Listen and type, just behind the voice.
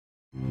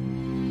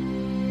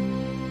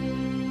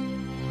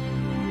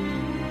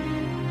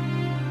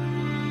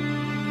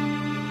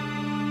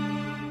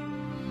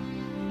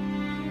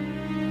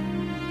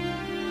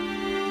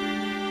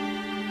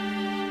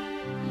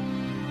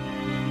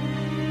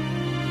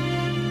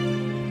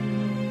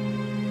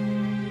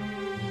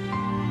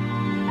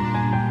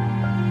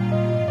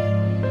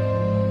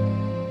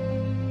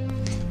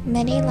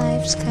Many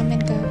lives come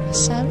and go,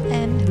 some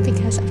end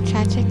because of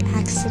tragic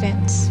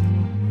accidents.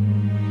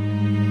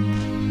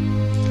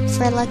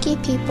 For lucky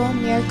people,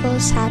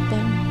 miracles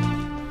happen.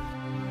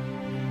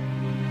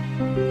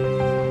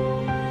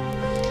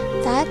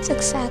 That's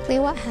exactly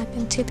what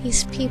happened to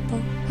these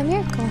people, a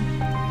miracle.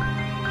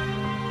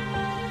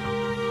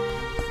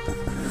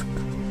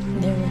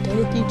 There were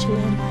 33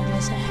 Chilean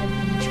miners that had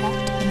been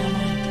trapped in a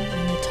mine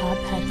when the top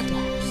had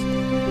collapsed.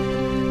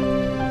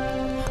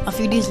 A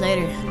few days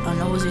later, a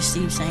note was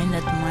received saying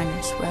that the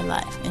miners were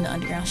alive in the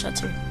underground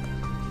shelter.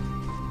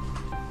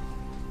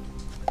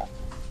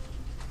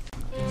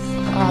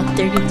 All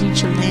 33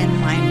 Chilean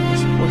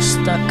miners were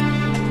stuck,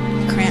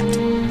 cramped,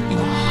 in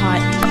a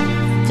hot,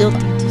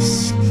 filthy,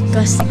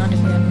 disgusting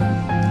underground room.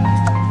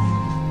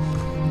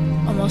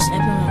 Almost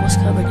everyone was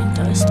covered in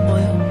dust,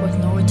 oil, with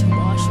nowhere to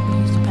wash or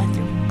use the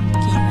bathroom.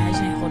 Can you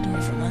imagine holding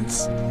it for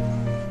months?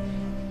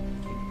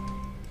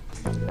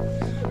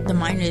 The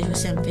miners would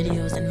send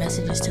videos and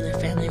messages to their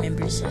family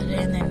members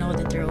letting them know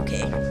that they're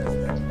okay.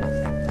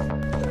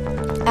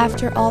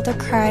 After all the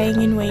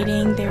crying and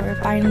waiting, they were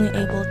finally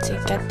able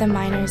to get the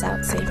miners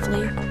out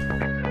safely.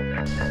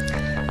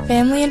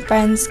 Family and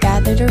friends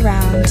gathered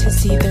around to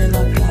see their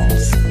loved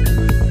ones.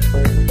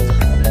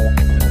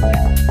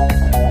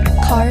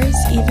 Cars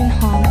even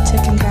honked to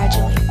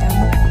congratulate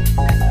them.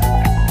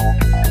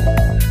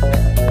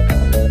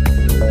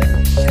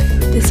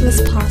 This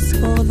was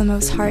possible, the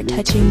most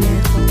heart-touching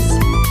miracles.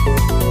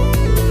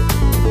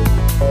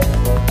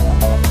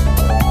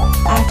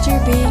 After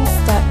being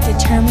stuck,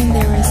 determined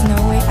there was no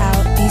way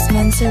out, these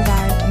men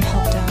survived and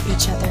helped out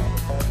each other.